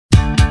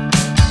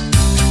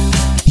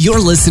You're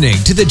listening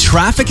to the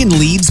Traffic and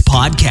Leads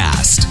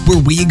podcast, where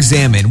we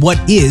examine what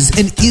is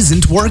and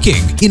isn't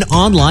working in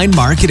online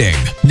marketing.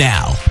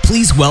 Now,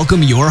 please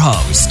welcome your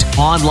host,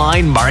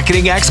 online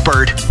marketing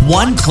expert,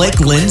 One Click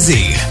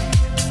Lindsay.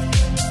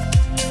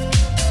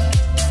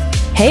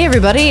 Hey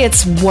everybody,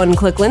 it's One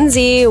Click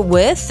Lindsay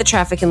with the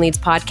Traffic and Leads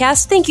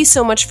podcast. Thank you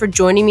so much for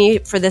joining me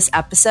for this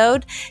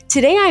episode.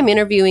 Today I'm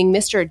interviewing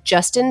Mr.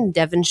 Justin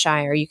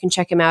Devonshire. You can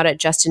check him out at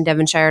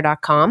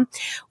justindevonshire.com.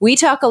 We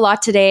talk a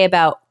lot today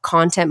about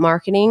content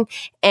marketing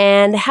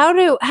and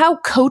how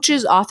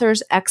coaches,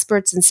 authors,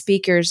 experts, and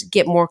speakers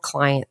get more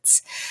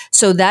clients.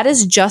 So that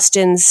is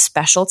Justin's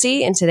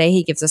specialty, and today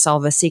he gives us all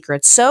the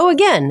secrets. So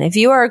again, if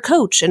you are a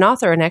coach, an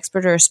author, an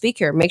expert, or a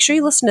speaker, make sure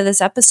you listen to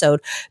this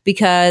episode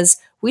because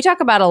we talk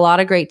about a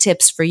lot of great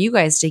tips for you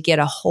guys to get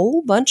a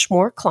whole bunch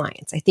more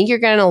clients. I think you're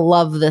going to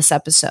love this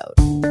episode.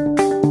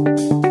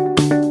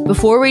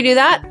 Before we do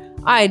that,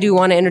 I do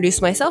want to introduce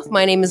myself.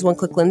 My name is One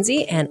Click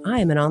Lindsay, and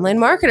I am an online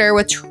marketer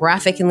with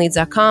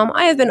trafficandleads.com.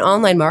 I have been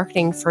online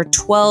marketing for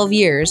 12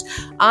 years.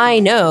 I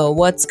know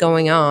what's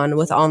going on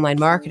with online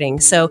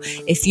marketing. So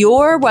if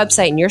your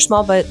website and your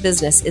small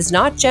business is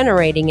not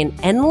generating an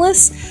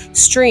endless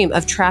stream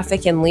of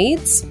traffic and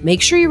leads,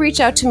 make sure you reach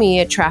out to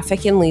me at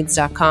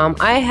trafficandleads.com.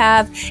 I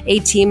have a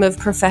team of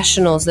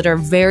professionals that are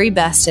very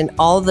best in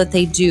all that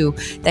they do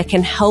that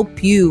can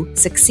help you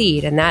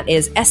succeed. And that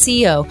is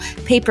SEO,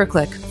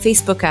 pay-per-click,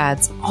 Facebook ads,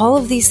 all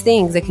of these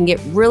things that can get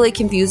really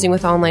confusing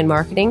with online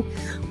marketing.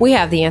 We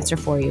have the answer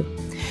for you.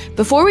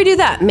 Before we do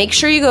that, make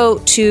sure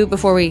you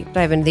before we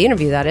dive into the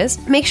interview,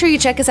 make sure you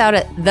check us out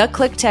at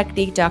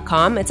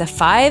theclicktechnique.com. It's a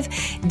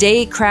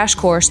 5-day crash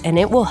course and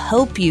it will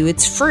help you.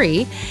 It's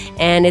free.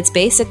 And it's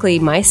basically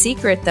my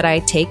secret that I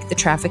take the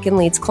traffic and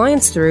leads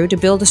clients through to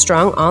build a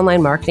strong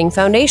online marketing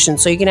foundation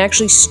so you can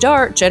actually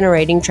start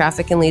generating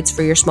traffic and leads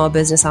for your small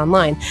business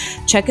online.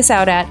 Check us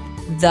out at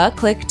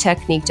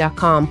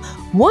theclicktechnique.com.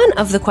 One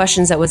of the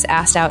questions that was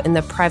asked out in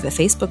the private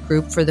Facebook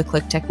group for the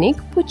Click Technique,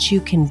 which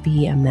you can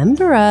be a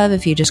member of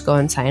if you just go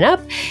and sign up,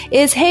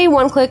 is, hey,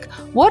 One Click,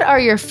 what are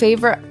your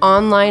favorite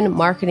online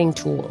marketing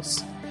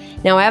tools?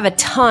 Now, I have a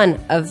ton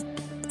of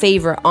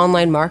favorite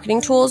online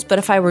marketing tools, but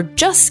if I were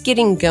just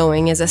getting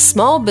going as a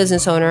small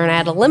business owner and I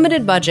had a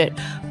limited budget,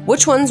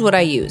 which ones would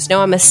I use?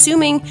 Now, I'm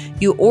assuming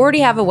you already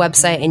have a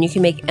website and you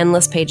can make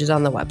endless pages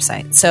on the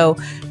website. So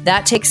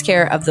that takes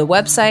care of the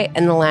website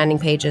and the landing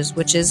pages,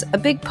 which is a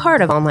big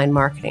part of online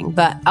marketing.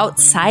 But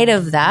outside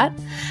of that,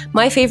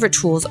 my favorite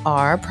tools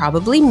are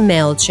probably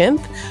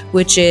MailChimp,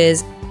 which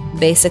is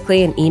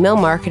basically an email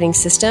marketing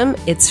system.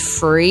 It's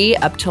free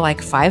up to like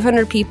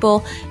 500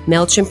 people.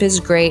 MailChimp is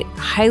great.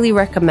 Highly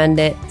recommend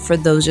it for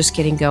those just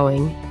getting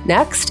going.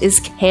 Next is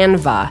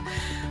Canva,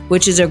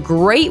 which is a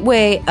great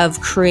way of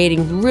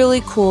creating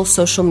really cool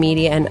social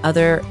media and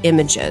other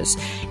images.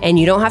 And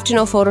you don't have to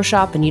know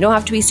Photoshop and you don't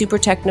have to be super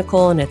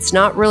technical and it's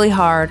not really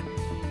hard.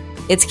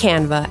 It's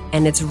Canva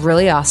and it's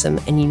really awesome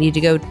and you need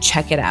to go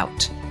check it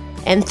out.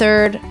 And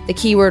third, the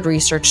keyword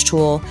research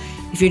tool.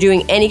 If you're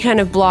doing any kind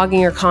of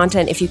blogging or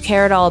content, if you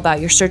care at all about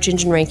your search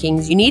engine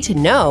rankings, you need to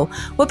know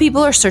what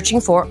people are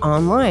searching for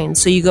online.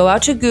 So you go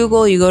out to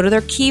Google, you go to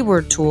their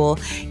keyword tool,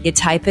 you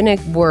type in a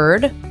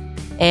word,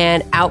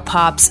 and out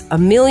pops a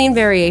million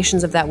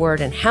variations of that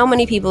word and how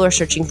many people are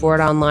searching for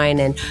it online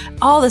and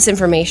all this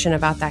information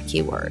about that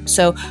keyword.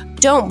 So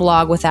don't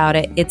blog without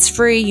it. It's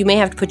free. You may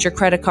have to put your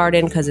credit card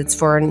in because it's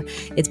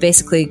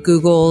basically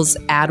Google's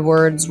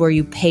AdWords where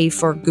you pay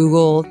for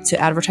Google to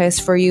advertise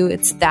for you.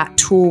 It's that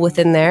tool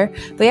within there,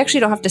 but you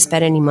actually don't have to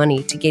spend any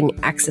money to gain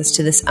access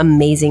to this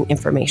amazing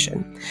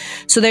information.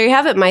 So there you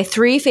have it, my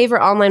 3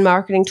 favorite online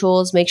marketing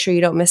tools. Make sure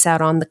you don't miss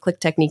out on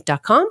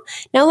theclicktechnique.com.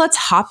 Now let's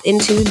hop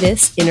into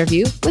this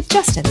interview with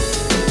Justin.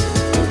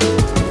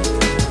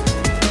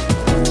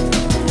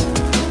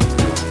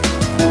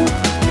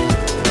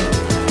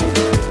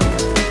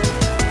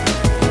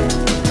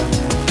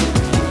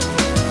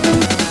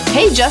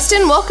 Hey,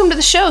 Justin, welcome to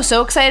the show.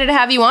 So excited to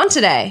have you on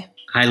today.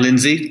 Hi,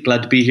 Lindsay.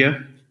 Glad to be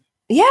here.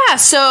 Yeah.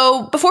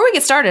 So before we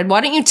get started,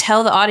 why don't you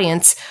tell the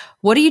audience,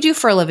 what do you do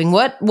for a living?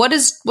 What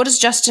does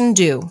Justin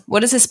do?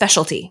 What is his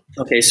specialty?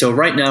 Okay. So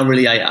right now,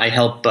 really, I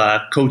help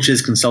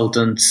coaches,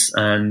 consultants,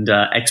 and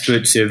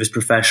expert service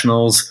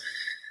professionals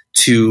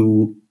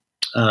to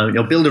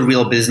build a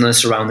real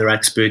business around their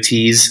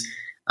expertise,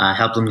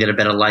 help them get a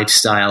better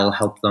lifestyle,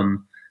 help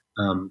them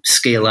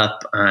scale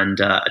up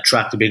and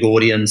attract a big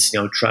audience,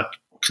 attract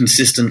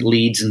consistent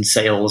leads and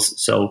sales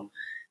so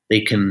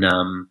they can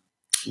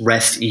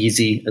rest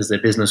easy as their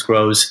business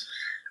grows.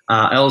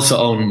 I also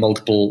own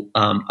multiple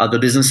other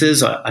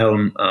businesses. I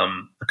own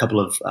a couple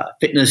of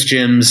fitness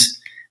gyms,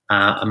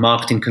 a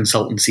marketing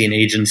consultancy and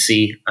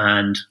agency,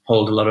 and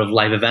hold a lot of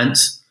live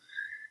events.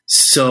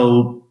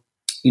 So,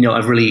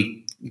 I've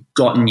really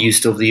gotten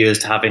used over the years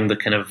to having the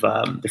kind of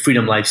the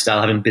freedom lifestyle,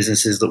 having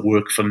businesses that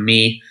work for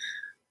me,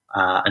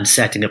 and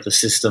setting up the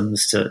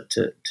systems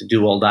to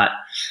do all that.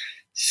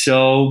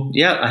 So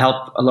yeah, I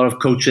help a lot of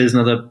coaches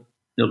and other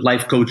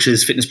life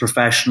coaches, fitness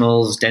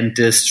professionals,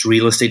 dentists,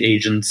 real estate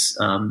agents,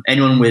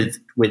 anyone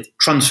with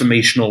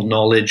transformational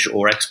knowledge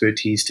or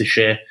expertise to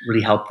share,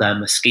 really help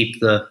them escape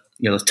the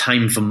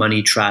time for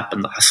money trap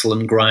and the hustle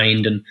and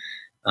grind, and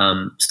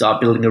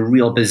start building a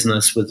real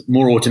business with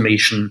more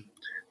automation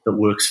that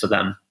works for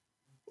them.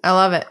 I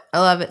love it. I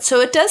love it. So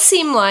it does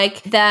seem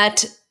like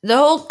that the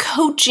whole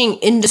coaching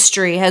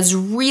industry has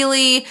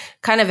really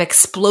kind of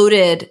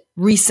exploded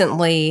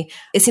recently.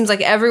 It seems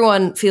like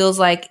everyone feels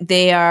like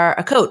they are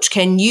a coach.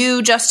 Can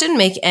you, Justin,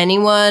 make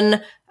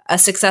anyone a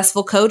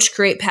successful coach,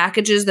 create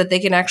packages that they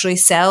can actually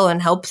sell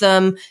and help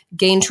them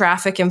gain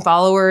traffic and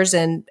followers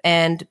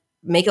and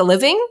make a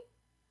living?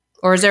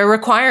 Or is there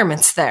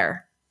requirements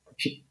there?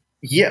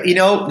 Yeah,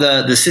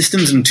 the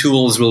systems and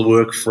tools will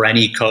work for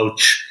any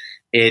coach.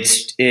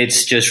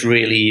 It's just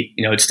really,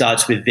 it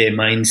starts with their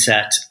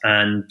mindset.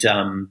 And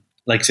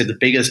like I said, the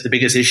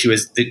biggest issue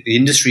is the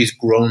industry's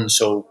grown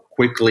so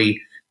quickly,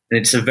 and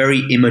it's a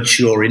very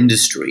immature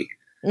industry.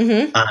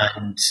 Mm-hmm.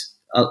 And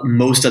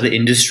most other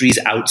industries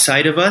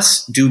outside of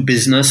us do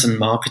business and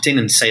marketing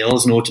and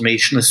sales and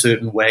automation a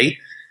certain way.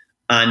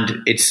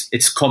 And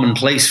it's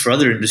commonplace for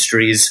other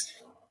industries.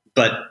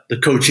 But the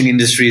coaching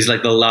industry is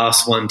like the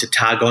last one to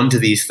tag onto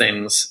these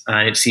things.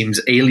 And it seems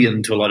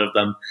alien to a lot of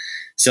them.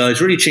 So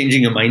it's really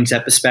changing your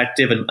mindset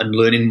perspective and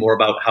learning more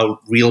about how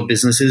real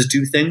businesses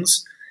do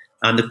things.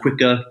 And the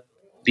quicker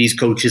these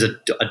coaches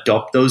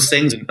adopt those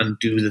things and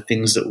do the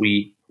things that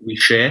we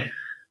share,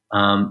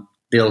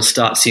 they'll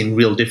start seeing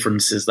real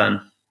differences then.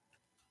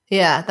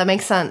 Yeah, that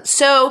makes sense.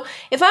 So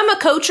if I'm a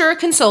coach or a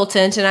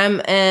consultant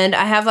and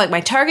I have like my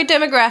target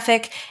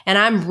demographic and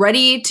I'm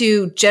ready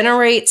to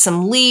generate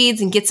some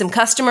leads and get some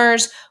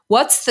customers,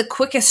 what's the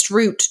quickest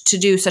route to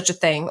do such a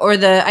thing? Or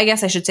I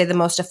guess I should say the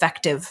most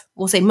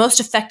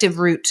effective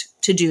route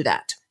to do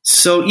that.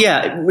 So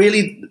yeah,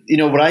 really,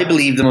 what I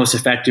believe the most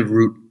effective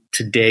route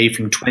today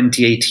from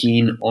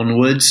 2018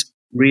 onwards,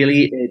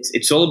 really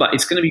it's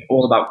going to be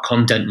all about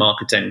content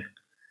marketing.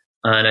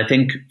 And I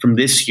think from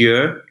this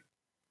year,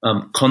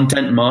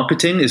 content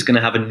marketing is going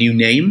to have a new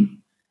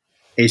name.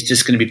 It's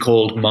just going to be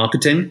called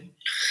marketing.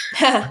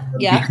 Yeah.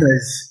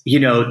 Because,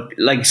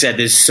 like I said,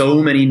 there's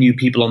so many new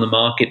people on the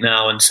market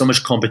now and so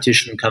much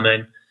competition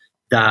coming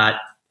that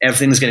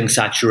everything's getting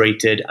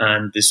saturated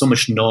and there's so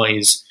much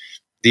noise.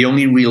 The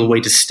only real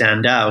way to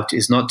stand out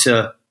is not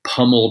to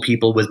pummel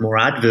people with more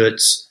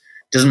adverts.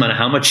 Doesn't matter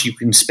how much you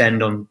can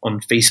spend on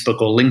Facebook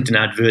or LinkedIn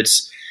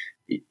adverts.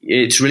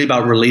 It's really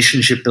about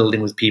relationship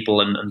building with people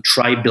and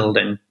tribe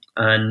building.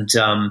 And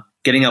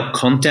getting out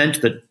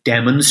content that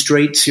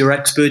demonstrates your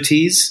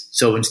expertise.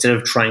 So instead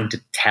of trying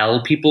to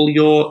tell people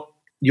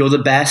you're the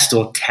best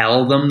or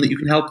tell them that you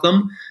can help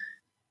them,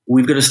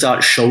 we've got to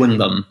start showing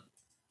them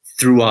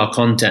through our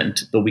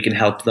content that we can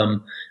help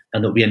them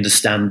and that we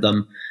understand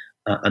them.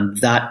 And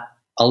that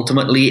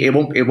ultimately, it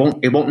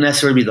won't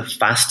necessarily be the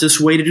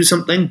fastest way to do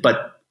something,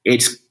 but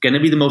it's going to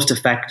be the most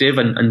effective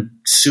and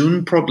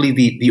soon probably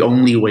the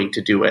only way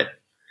to do it.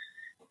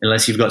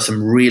 Unless you've got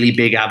some really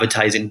big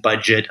advertising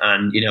budget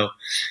and,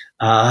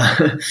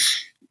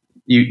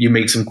 you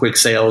make some quick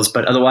sales.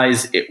 But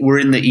otherwise, we're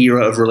in the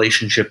era of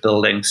relationship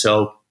building.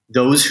 So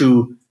those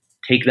who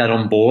take that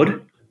on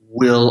board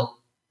will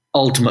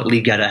ultimately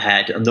get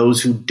ahead. And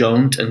those who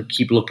don't and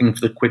keep looking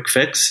for the quick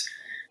fix,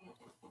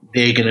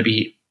 they're going to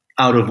be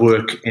out of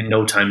work in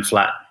no time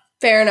flat.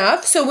 Fair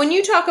enough. So when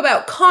you talk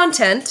about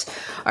content,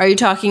 are you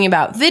talking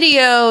about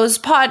videos,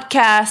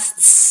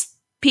 podcasts,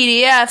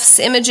 PDFs,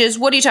 images?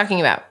 What are you talking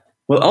about?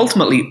 Well,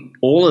 ultimately,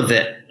 all of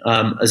it,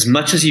 as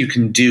much as you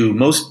can do.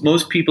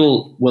 Most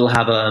people will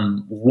have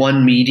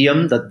one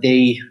medium that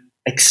they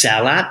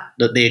excel at,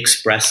 that they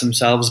express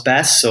themselves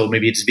best. So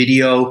maybe it's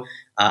video.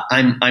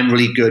 I'm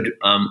really good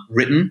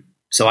written,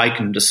 so I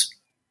can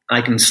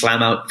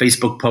slam out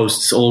Facebook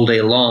posts all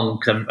day long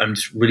because I'm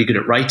just really good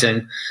at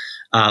writing.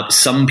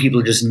 Some people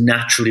are just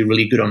naturally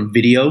really good on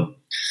video.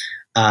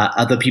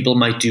 Other people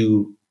might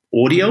do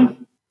audio.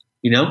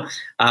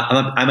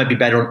 I might be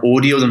better on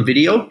audio than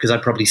video because I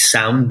probably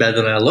sound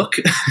better than I look.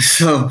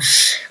 So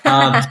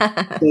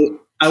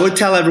I would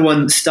tell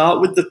everyone, start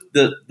with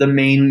the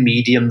main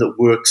medium that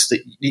works,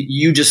 that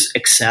you just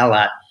excel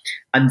at,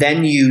 and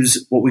then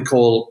use what we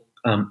call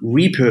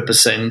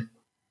repurposing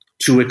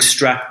to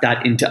extract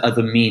that into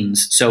other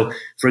means. So,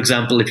 for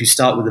example, if you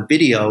start with a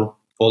video,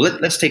 or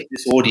let's take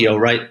this audio,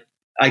 right?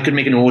 I could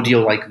make an audio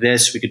like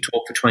this. We could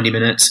talk for 20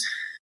 minutes,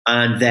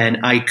 and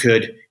then I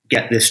could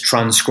get this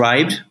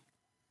transcribed.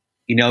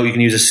 You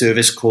can use a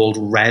service called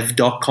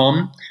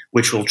rev.com,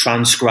 which will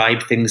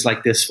transcribe things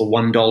like this for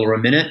 $1 a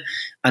minute.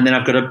 And then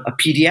I've got a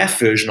PDF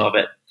version of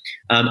it.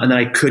 And then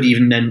I could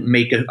even then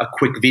make a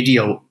quick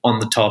video on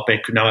the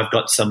topic. Now I've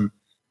got some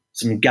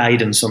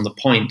guidance on the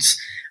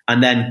points.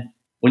 And then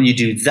when you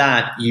do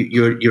that,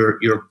 you're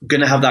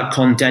going to have that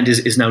content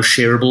is now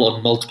shareable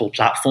on multiple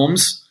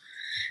platforms.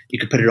 You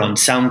could put it on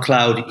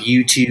SoundCloud,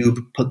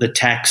 YouTube, put the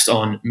text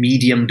on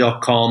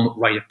medium.com,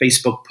 write a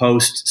Facebook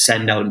post,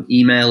 send out an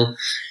email.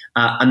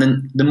 And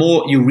then the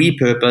more you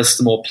repurpose,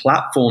 the more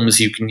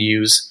platforms you can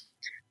use.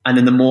 and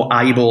then the more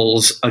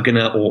eyeballs are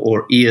gonna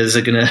or ears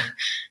are gonna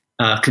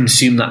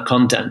consume that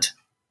content.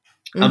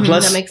 And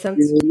plus, that makes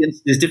sense.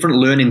 There's different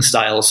learning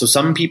styles. So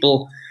some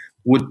people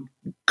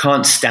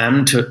can't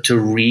stand to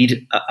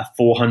read a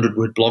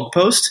 400-word blog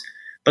post,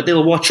 but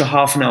they'll watch a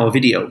half an hour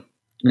video.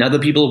 And other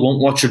people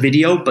won't watch a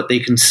video, but they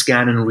can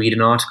scan and read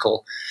an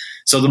article.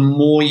 So the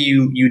more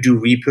you do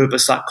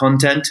repurpose that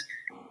content,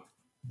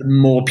 the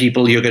more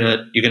people you're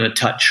gonna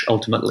touch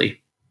ultimately.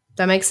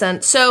 That makes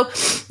sense. So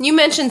you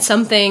mentioned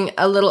something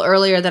a little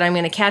earlier that I'm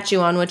going to catch you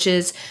on, which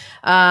is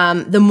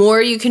the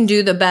more you can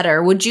do, the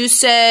better. Would you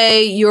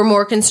say you're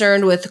more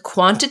concerned with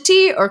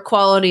quantity or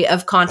quality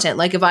of content?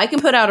 Like if I can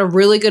put out a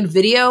really good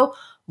video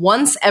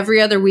once every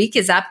other week,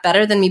 is that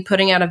better than me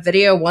putting out a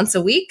video once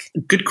a week?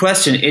 Good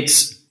question.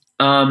 It's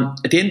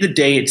at the end of the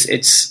day,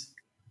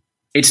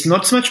 it's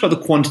not so much about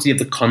the quantity of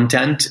the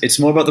content. It's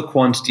more about the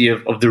quantity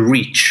of the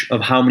reach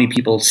of how many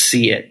people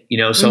see it.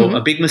 So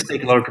a big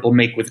mistake a lot of people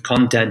make with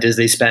content is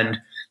they spend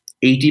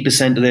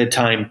 80% of their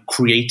time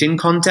creating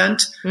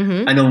content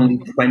and only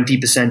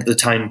 20% of the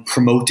time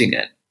promoting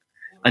it.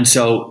 And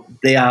so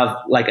they have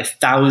like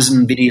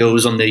 1,000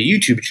 videos on their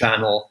YouTube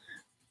channel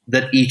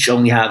that each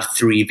only have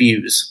 3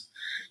 views.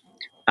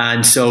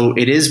 And so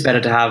it is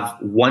better to have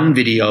one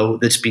video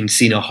that's been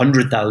seen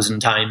 100,000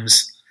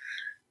 times,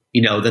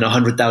 than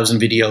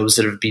 100,000 videos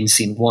that have been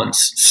seen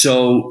once.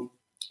 So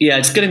yeah,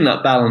 it's getting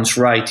that balance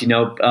right.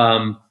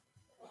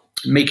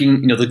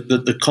 Making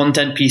the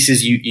content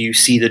pieces you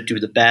see that do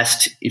the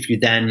best. If you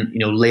then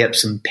lay up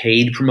some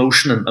paid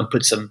promotion and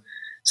put some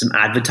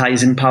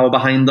advertising power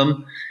behind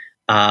them,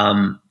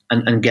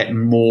 and get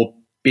more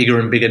bigger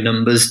and bigger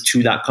numbers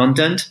to that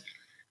content.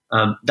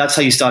 That's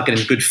how you start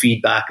getting good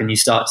feedback and you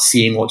start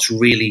seeing what's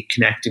really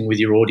connecting with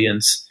your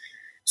audience.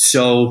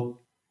 So,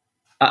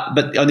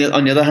 but on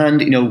the other hand,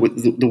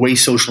 the way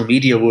social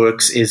media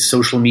works is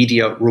social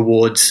media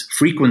rewards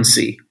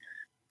frequency.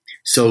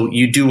 So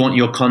you do want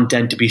your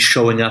content to be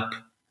showing up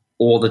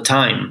all the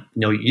time.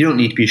 You don't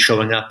need to be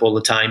showing up all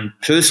the time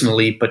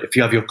personally, but if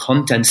you have your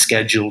content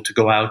scheduled to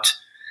go out,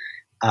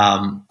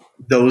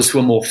 those who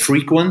are more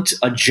frequent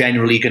are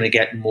generally going to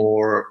get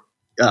more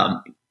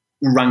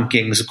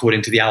rankings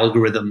according to the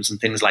algorithms and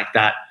things like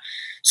that.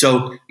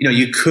 So,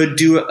 you could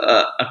do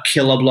a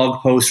killer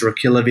blog post or a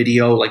killer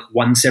video like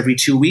once every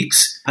 2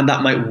 weeks, and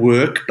that might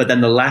work, but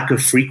then the lack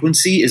of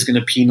frequency is going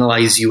to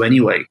penalize you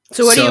anyway.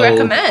 So what do you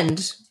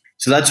recommend?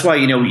 So that's why,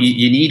 you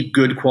need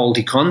good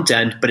quality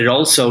content, but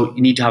you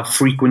need to have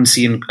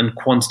frequency and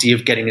quantity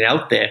of getting it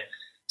out there.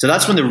 So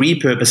that's when the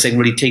repurposing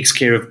really takes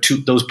care of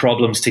those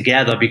problems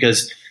together,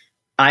 because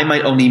I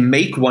might only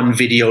make one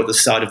video at the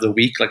start of the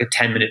week, like a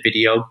 10-minute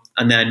video,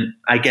 and then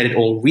I get it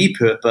all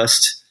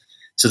repurposed.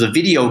 So the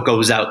video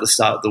goes out at the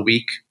start of the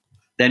week.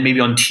 Then maybe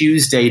on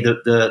Tuesday,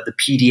 the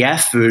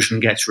PDF version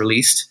gets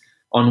released.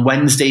 On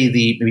Wednesday,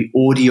 the maybe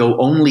audio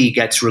only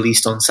gets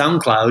released on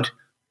SoundCloud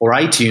or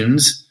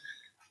iTunes,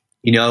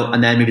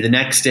 and then maybe the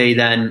next day,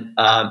 then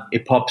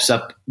it pops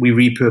up. We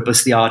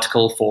repurpose the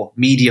article for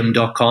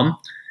medium.com.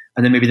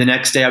 And then maybe the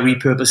next day I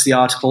repurpose the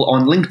article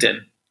on LinkedIn.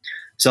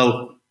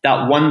 So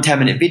that one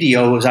 10-minute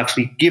video was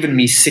actually given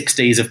me 6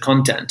 days of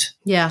content.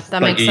 Yeah,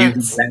 that makes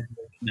sense.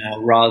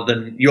 Now, rather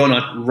than you're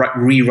not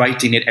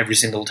rewriting it every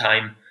single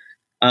time.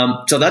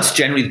 So that's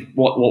generally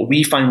what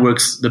we find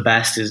works the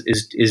best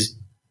is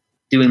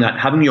doing that,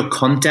 having your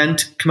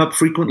content come up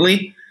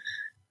frequently,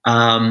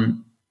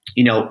 and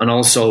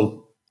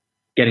also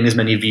getting as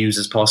many views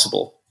as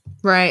possible.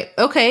 Right.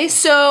 Okay.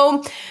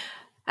 So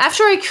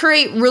after I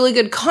create really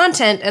good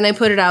content and I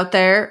put it out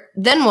there,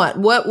 then what?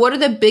 What are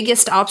the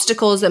biggest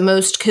obstacles that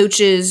most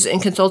coaches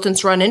and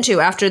consultants run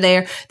into after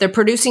they're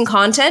producing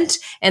content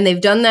and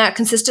they've done that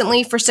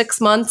consistently for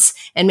 6 months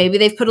and maybe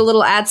they've put a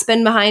little ad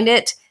spend behind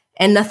it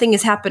and nothing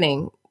is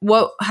happening?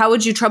 How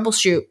would you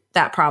troubleshoot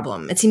that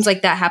problem? It seems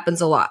like that happens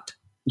a lot.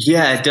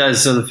 Yeah, it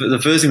does. So the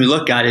first thing we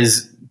look at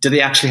is, do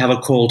they actually have a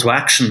call to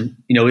action?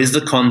 Is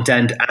the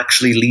content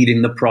actually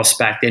leading the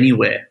prospect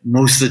anywhere?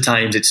 Most of the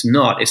times it's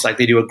not. It's like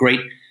they do a great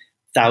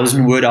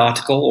 1,000-word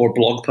article or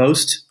blog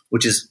post,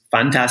 which is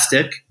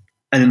fantastic.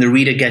 And then the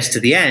reader gets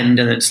to the end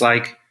and it's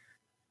like,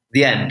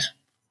 the end.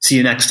 See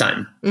you next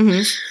time.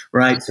 Mm-hmm.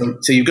 Right?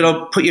 So you've got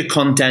to put your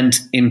content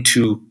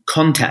into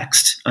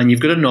context and you've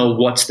got to know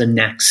what's the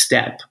next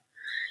step.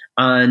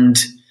 And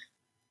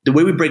the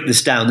way we break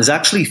this down, there's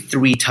actually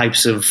 3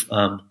 types of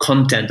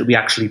content that we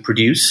actually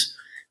produce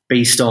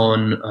based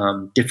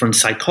on different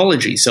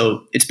psychology.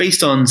 So it's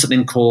based on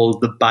something called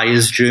the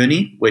buyer's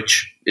journey,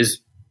 which is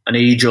an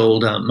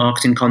age-old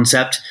marketing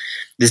concept.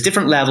 There's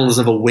different levels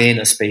of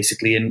awareness,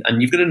 basically, and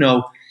you've got to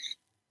know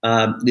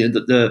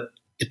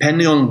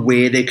depending on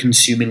where they're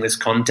consuming this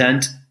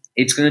content,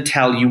 it's going to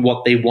tell you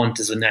what they want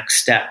as the next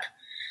step.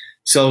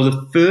 So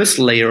the first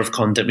layer of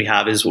content we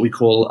have is what we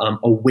call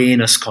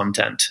awareness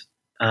content,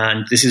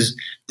 and this is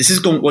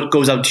what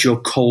goes out to your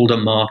colder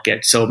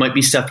market. So it might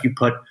be stuff you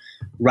put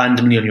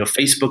randomly on your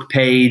Facebook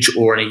page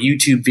or in a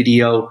YouTube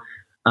video,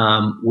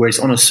 where it's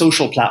on a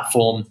social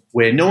platform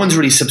where no one's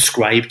really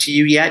subscribed to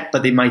you yet,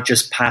 but they might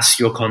just pass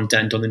your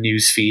content on the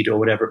news feed or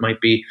whatever it might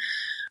be.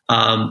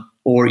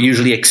 or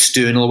usually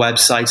external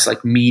websites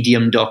like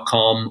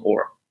medium.com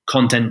or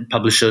content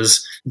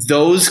publishers.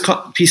 Those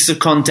pieces of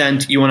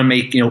content you want to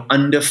make,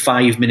 under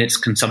 5 minutes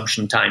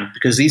consumption time,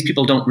 because these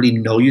people don't really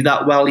know you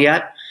that well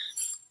yet.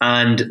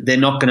 And they're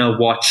not going to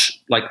watch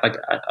like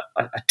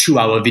a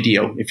 2-hour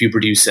video if you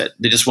produce it.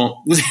 They just won't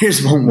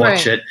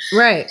watch it.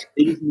 Right.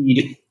 They just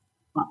need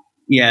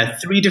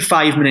 3 to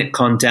 5 minute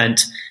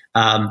content.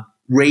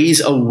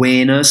 Raise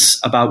awareness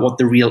about what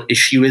the real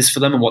issue is for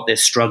them and what they're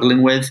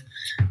struggling with,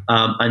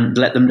 and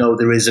let them know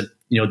there is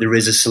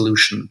a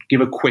solution. Give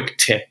a quick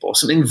tip or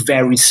something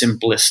very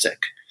simplistic.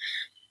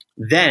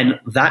 Then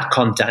that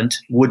content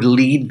would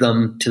lead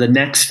them to the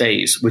next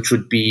phase, which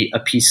would be a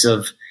piece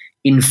of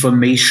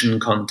information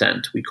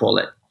content, we call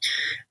it.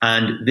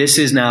 And this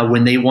is now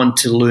when they want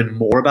to learn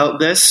more about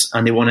this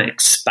and they want to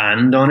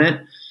expand on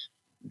it,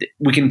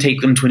 we can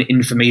take them to an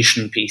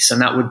information piece, and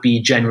that would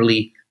be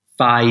generally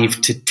 5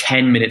 to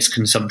 10 minutes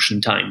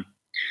consumption time.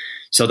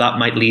 So that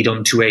might lead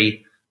on to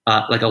a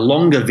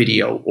longer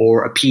video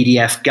or a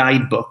PDF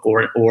guidebook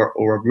or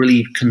a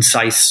really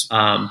concise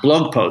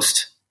blog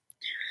post.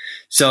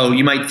 So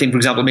you might think, for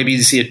example, maybe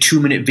you see a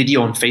 2-minute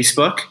video on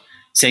Facebook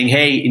saying,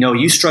 hey,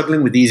 you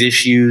struggling with these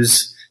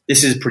issues.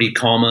 This is pretty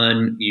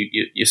common.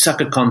 You suck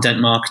at content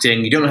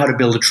marketing. You don't know how to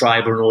build a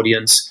tribe or an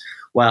audience.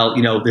 Well,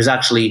 there's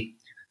actually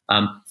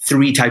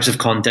 3 types of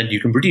content you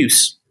can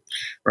produce,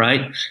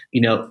 right?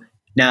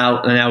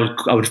 Now, and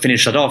I would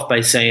finish that off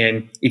by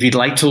saying, if you'd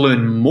like to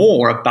learn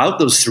more about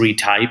those 3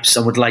 types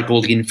and would like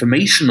all the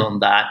information on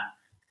that,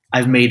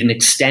 I've made an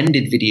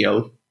extended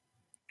video,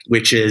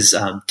 which is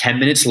 10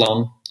 minutes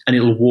long, and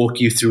it'll walk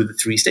you through the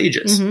 3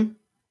 stages. Mm-hmm.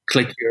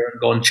 Click here and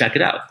go and check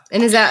it out.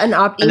 And is that an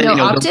email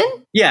opt-in?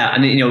 Yeah,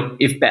 and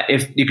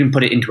if you can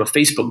put it into a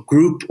Facebook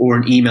group or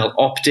an email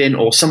opt-in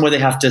or somewhere they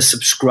have to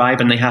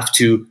subscribe and they have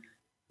to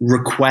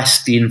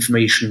request the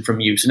information from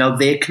you. So now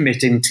they're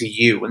committing to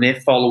you and they're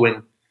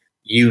following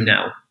you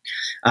now.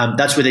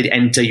 That's where they'd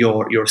enter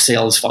your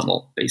sales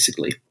funnel,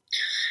 basically.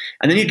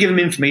 And then you give them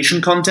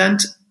information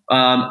content,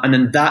 and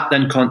then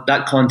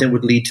that content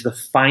would lead to the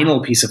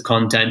final piece of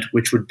content,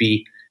 which would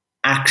be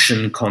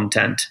action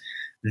content.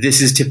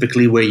 This is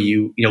typically where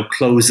you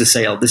close the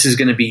sale. This is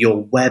going to be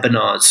your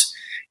webinars,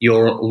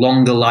 your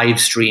longer live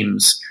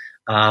streams,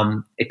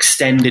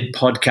 extended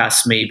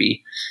podcasts,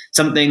 maybe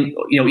something,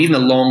 even a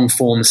long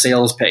form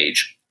sales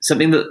page.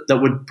 Something that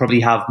would probably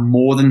have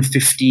more than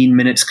 15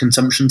 minutes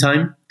consumption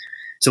time.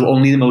 So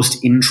only the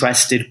most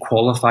interested,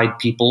 qualified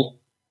people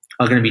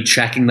are going to be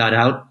checking that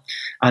out.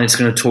 And it's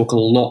going to talk a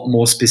lot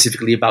more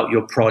specifically about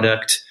your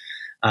product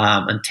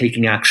and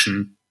taking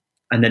action.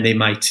 And then they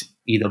might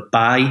either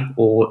buy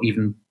or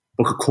even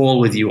book a call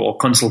with you or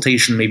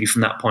consultation maybe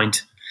from that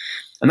point.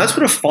 And that's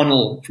what a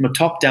funnel from a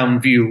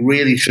top-down view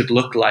really should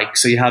look like.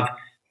 So you have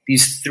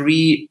these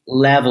 3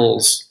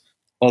 levels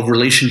of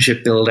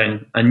relationship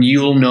building, and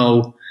you'll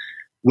know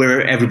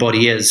where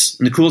everybody is.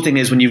 And the cool thing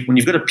is when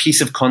you've got a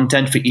piece of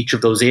content for each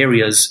of those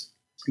areas,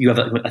 you have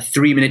a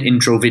 3-minute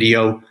intro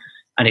video,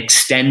 an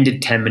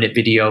extended 10-minute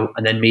video,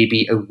 and then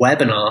maybe a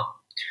webinar.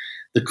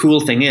 The cool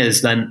thing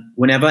is then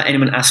whenever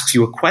anyone asks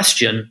you a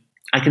question,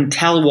 I can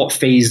tell what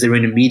phase they're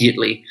in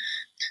immediately.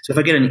 So if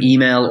I get an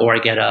email or I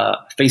get a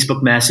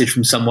Facebook message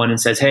from someone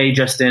and says, hey,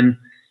 Justin,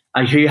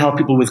 I hear you help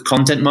people with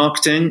content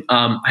marketing.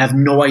 I have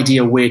no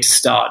idea where to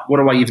start. What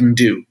do I even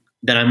do?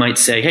 Then I might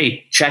say,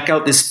 hey, check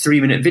out this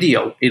 3-minute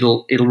video.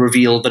 It'll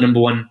reveal the number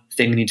 1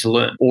 thing you need to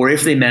learn. Or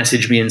if they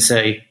message me and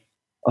say,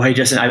 oh, hey,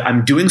 Justin,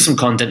 I'm doing some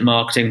content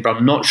marketing, but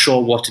I'm not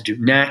sure what to do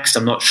next.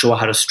 I'm not sure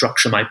how to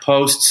structure my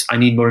posts. I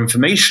need more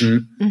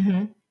information.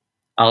 Mm-hmm.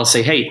 I'll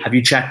say, hey, have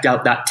you checked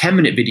out that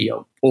 10-minute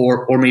video?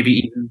 Or maybe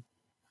even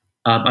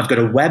I've got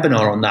a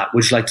webinar on that.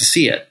 Would you like to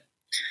see it?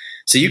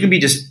 So you can be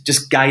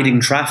just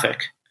guiding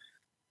traffic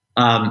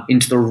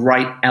into the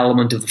right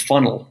element of the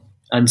funnel.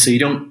 And so you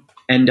don't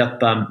end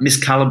up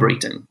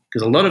miscalibrating,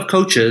 because a lot of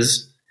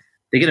coaches,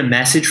 they get a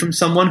message from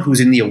someone who's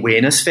in the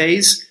awareness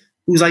phase,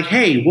 who's like,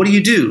 hey, what do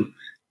you do?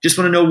 Just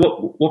want to know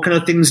what kind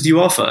of things do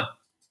you offer?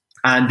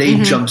 And they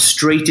jump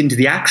straight into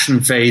the action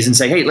phase and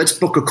say, hey, let's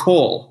book a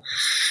call.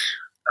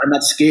 And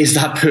that scares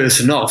that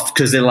person off,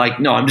 because they're like,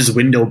 no, I'm just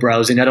window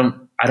browsing. I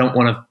don't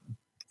want to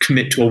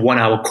commit to a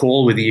 1-hour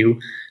call with you.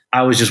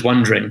 I was just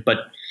wondering.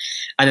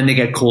 And then they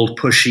get called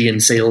pushy and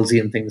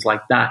salesy and things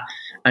like that.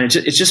 And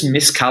it's just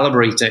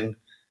miscalibrating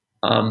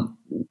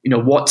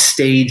what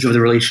stage of the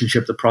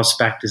relationship the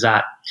prospect is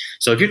at.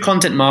 So if your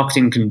content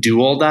marketing can do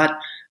all that,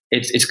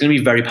 it's going to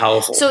be very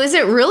powerful. So is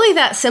it really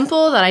that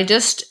simple that I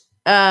just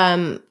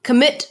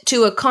commit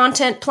to a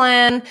content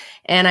plan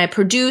and I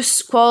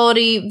produce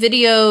quality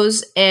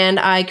videos and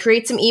I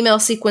create some email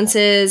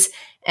sequences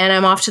and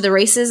I'm off to the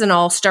races and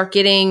I'll start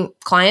getting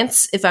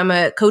clients if I'm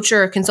a coach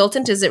or a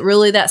consultant? Is it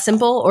really that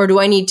simple? Or do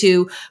I need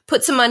to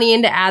put some money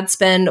into ad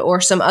spend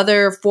or some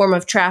other form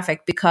of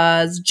traffic,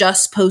 because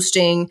just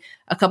posting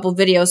a couple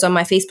videos on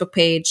my Facebook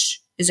page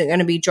isn't going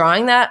to be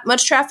drawing that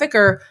much traffic?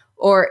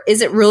 Or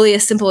is it really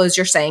as simple as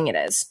you're saying it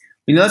is?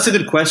 That's a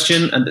good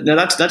question. And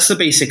that's the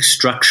basic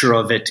structure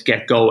of it to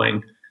get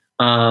going.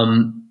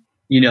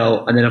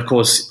 and then of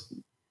course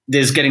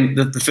there's getting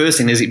the first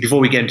thing is, before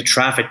we get into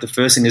traffic, the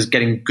first thing is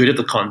getting good at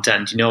the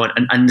content,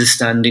 and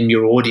understanding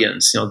your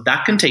audience.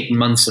 That can take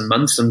months and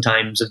months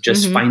sometimes of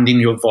just finding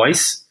your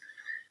voice.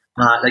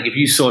 Like if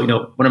you saw,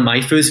 one of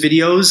my first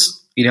videos,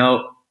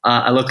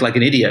 I looked like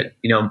an idiot,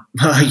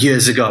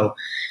 years ago,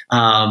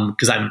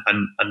 because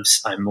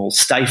I'm all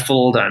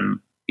stifled,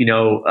 I'm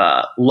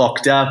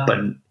locked up,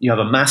 and you have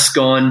a mask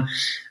on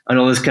and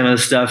all this kind of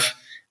stuff.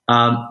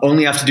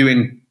 Only after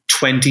doing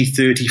 20,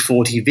 30,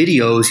 40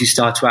 videos, you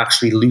start to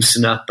actually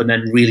loosen up and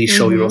then really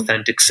show your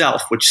authentic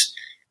self, which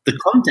the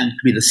content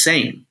could be the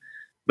same,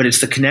 but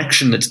it's the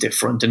connection that's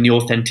different and the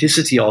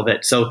authenticity of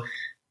it. So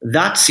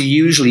that's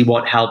usually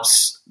what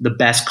helps the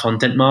best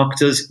content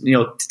marketers,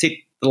 to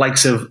take the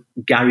likes of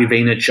Gary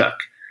Vaynerchuk,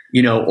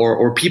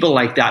 or people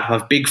like that who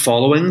have big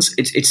followings.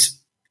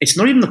 It's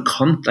not even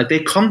the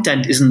their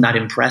content isn't that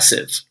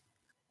impressive.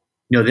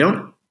 They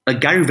don't,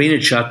 like Gary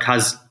Vaynerchuk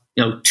has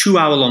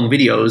 2-hour-long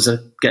videos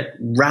that get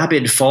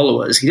rabid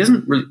followers. He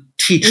doesn't really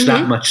teach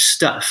that much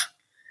stuff.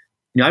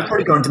 I've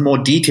probably gone into more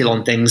detail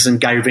on things than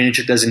Gary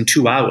Vaynerchuk does in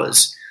 2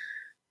 hours,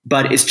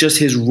 but it's just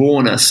his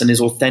rawness and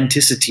his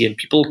authenticity, and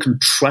people can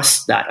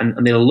trust that,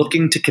 and they're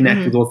looking to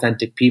connect with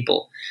authentic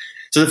people.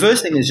 So the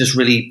first thing is just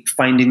really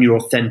finding your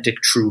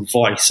authentic, true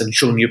voice and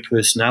showing your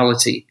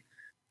personality.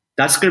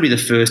 That's going to be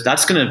the first.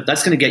 That's going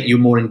to get you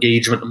more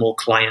engagement and more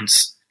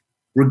clients,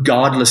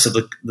 regardless of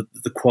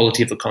the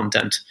quality of the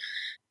content.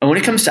 And when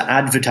it comes to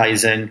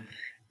advertising,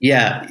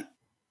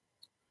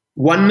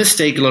 one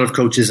mistake a lot of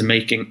coaches are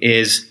making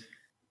is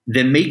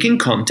they're making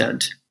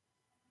content,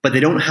 but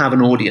they don't have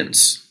an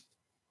audience.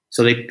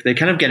 So they're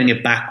kind of getting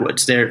it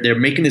backwards. They're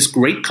making this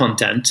great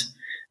content,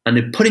 and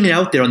they're putting it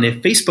out there on their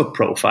Facebook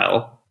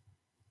profile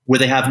where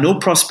they have no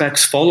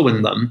prospects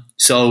following them.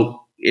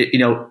 So,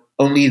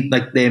 only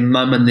like their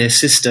mum and their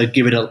sister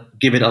give it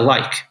a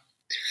like,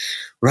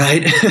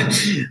 right?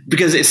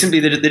 Because it's simply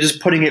that they're just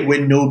putting it where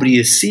nobody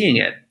is seeing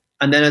it.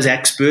 And then as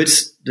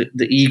experts,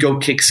 the ego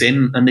kicks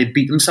in and they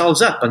beat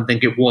themselves up and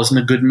think it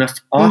wasn't a good enough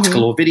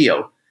article or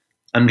video.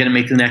 I'm going to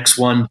make the next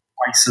one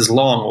twice as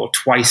long or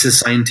twice as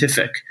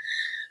scientific.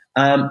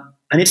 And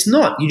it's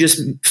not. You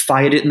just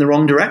fired it in the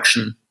wrong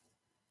direction.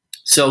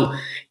 So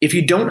if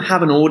you don't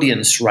have an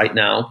audience right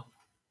now,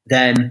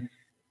 then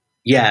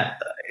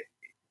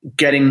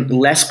getting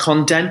less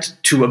content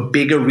to a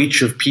bigger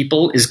reach of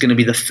people is going to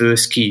be the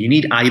first key. You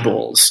need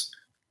eyeballs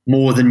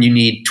more than you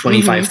need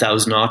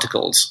 25,000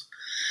 articles.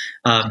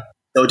 So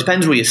it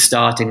depends where you're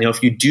starting.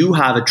 If you do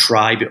have a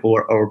tribe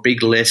or a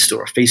big list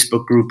or a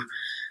Facebook group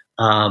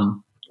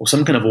or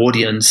some kind of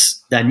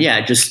audience, then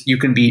just you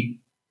can be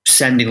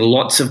sending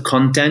lots of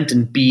content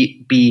and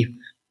be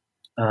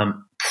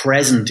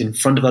present in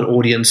front of that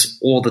audience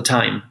all the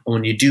time. And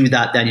when you do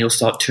that, then you'll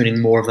start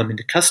turning more of them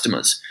into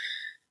customers.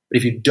 But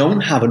if you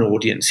don't have an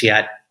audience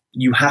yet,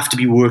 you have to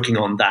be working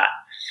on that.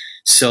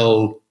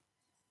 So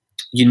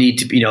you need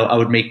to, I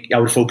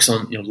would focus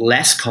on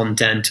less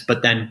content,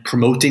 but then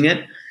promoting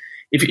it.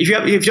 If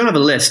you don't have a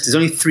list, there's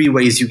only 3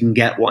 ways you can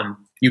get one.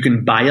 You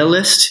can buy a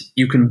list,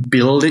 you can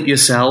build it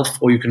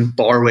yourself, or you can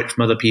borrow it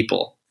from other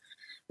people.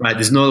 Right?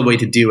 There's no other way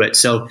to do it.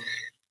 So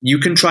you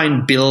can try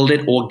and build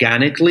it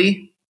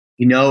organically,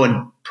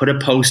 and put a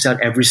post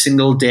out every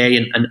single day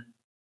and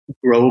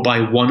grow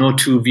by 1 or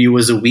 2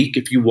 viewers a week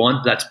if you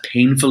want. That's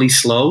painfully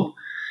slow.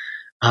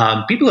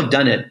 People have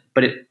done it,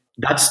 but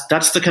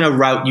that's the kind of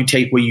route you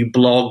take where you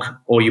blog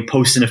or you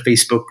post in a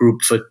Facebook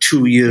group for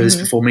 2 years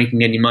before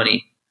making any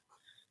money.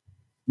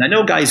 And I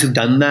know guys who've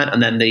done that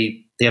and then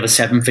they have a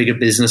 7-figure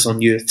business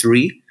on year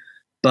 3,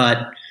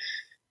 but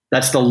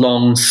that's the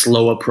long,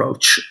 slow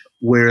approach.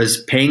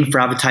 Whereas paying for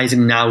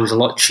advertising now is a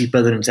lot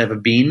cheaper than it's ever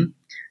been.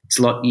 It's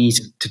a lot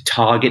easier to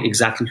target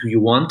exactly who you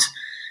want.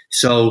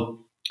 So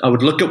I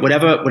would look at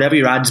whatever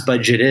your ads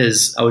budget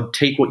is. I would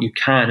take what you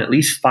can, at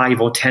least $5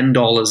 or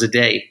 $10 a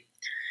day,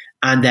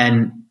 and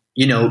then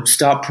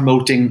start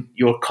promoting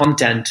your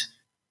content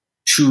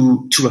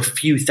to a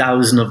few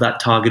thousand of that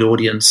target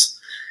audience,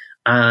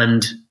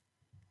 and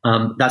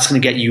that's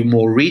going to get you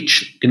more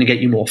reach, going to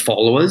get you more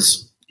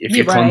followers if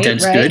your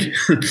content's good.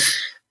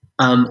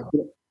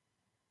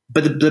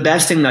 But the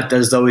best thing that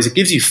does though is it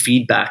gives you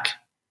feedback.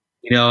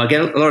 I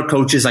get a lot of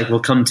coaches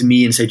will come to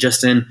me and say,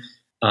 Justin,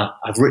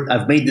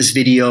 I've made this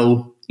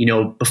video,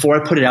 before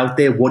I put it out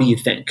there, what do you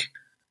think?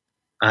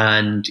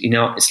 And,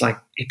 it's like,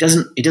 it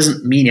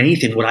doesn't mean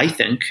anything what I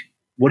think.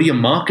 What do your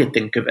market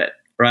think of it?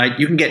 Right?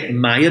 You can get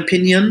my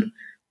opinion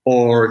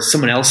or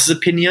someone else's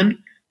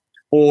opinion,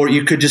 or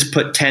you could just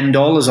put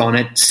 $10 on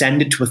it,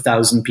 send it to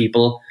 1,000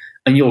 people,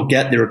 and you'll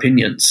get their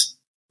opinions.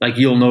 Like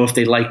you'll know if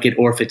they like it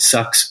or if it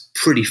sucks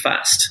pretty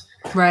fast.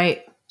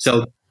 Right.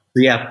 So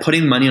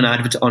putting money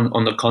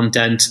on the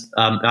content.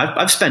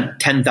 I've spent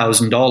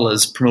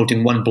 $10,000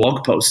 promoting one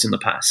blog post in the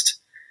past.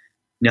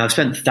 Now I've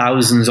spent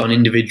thousands on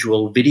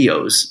individual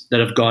videos that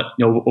have got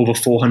over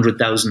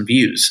 400,000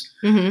 views.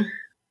 And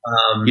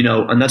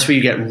that's where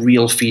you get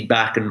real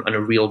feedback and a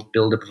real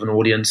buildup of an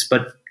audience.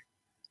 But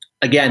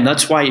again,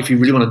 that's why if you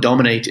really want to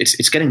dominate,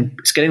 it's getting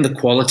the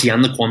quality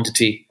and the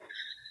quantity.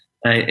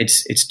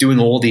 It's doing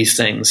all these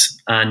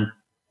things and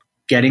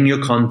getting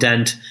your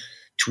content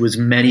to as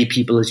many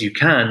people as you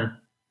can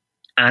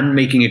and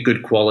making it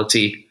good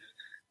quality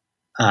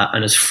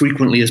and as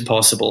frequently as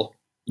possible.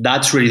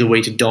 That's really the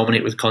way to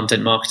dominate with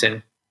content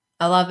marketing.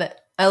 I love it.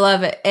 I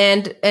love it.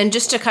 And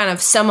just to kind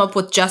of sum up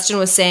what Justin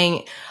was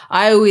saying,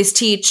 I always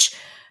teach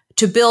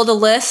to build a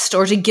list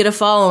or to get a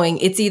following.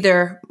 It's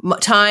either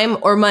time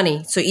or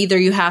money. So either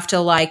you have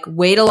to like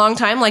wait a long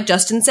time, like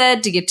Justin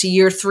said, to get to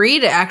year 3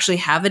 to actually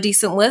have a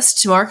decent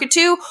list to market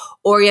to,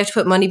 or you have to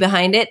put money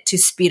behind it to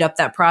speed up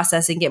that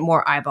process and get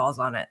more eyeballs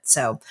on it.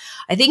 So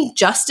I think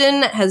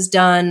Justin has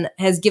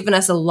given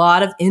us a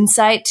lot of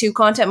insight to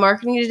content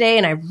marketing today.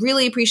 And I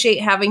really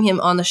appreciate having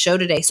him on the show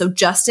today. So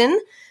Justin,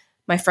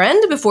 my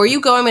friend, before you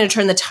go, I'm going to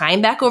turn the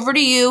time back over to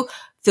you.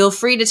 Feel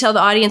free to tell the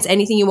audience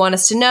anything you want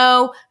us to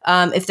know.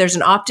 If there's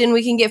an opt-in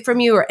we can get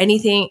from you or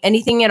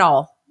anything at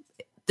all.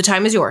 The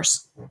time is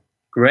yours.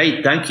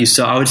 Great. Thank you.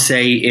 So I would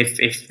say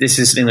if this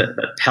is something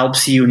that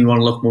helps you and you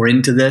want to look more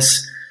into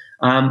this,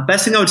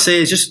 best thing I would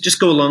say is just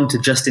go along to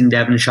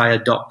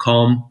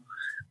justindevonshire.com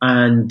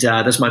and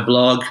that's my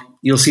blog.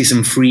 You'll see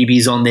some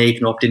freebies on there you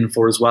can opt in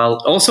for as well.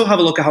 Also have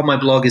a look at how my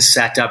blog is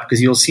set up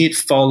because you'll see it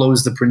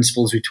follows the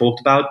principles we talked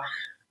about.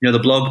 The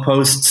blog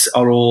posts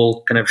are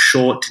all kind of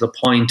short to the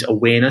point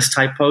awareness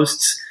type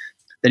posts.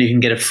 Then you can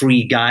get a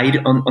free guide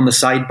on the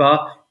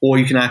sidebar, or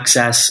you can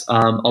access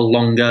a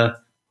longer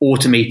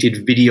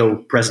automated video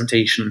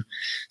presentation.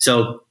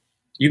 So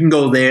you can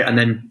go there and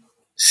then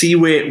see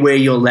where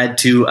you're led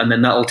to, and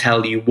then that'll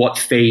tell you what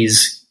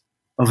phase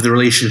of the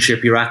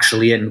relationship you're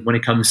actually in when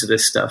it comes to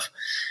this stuff.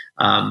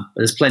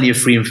 There's plenty of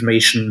free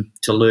information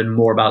to learn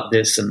more about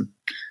this and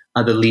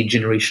other lead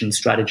generation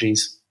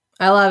strategies.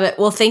 I love it.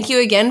 Well, thank you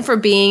again for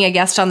being a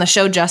guest on the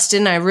show,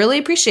 Justin. I really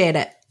appreciate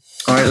it.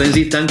 All right,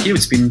 Lindsay, thank you.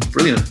 It's been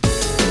brilliant.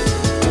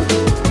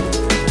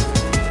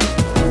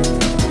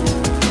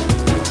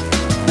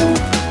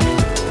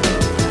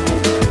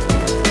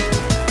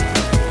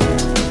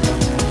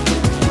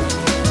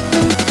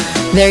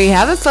 There you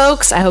have it,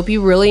 folks. I hope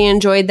you really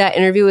enjoyed that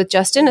interview with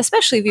Justin,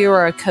 especially if you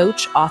are a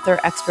coach, author,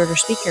 expert, or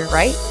speaker,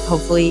 right?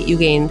 Hopefully you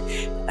gained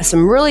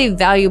some really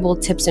valuable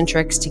tips and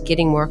tricks to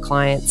getting more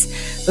clients.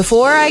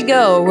 Before I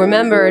go,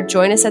 remember,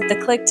 join us at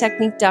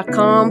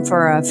theclicktechnique.com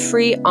for a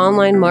free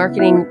online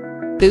marketing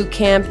boot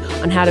camp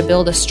on how to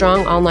build a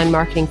strong online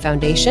marketing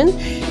foundation.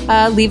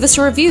 Leave us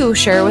a review,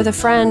 share it with a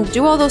friend,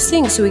 do all those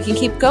things so we can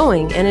keep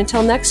going. And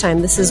until next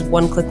time, this is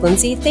One Click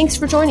Lindsay. Thanks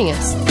for joining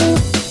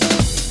us.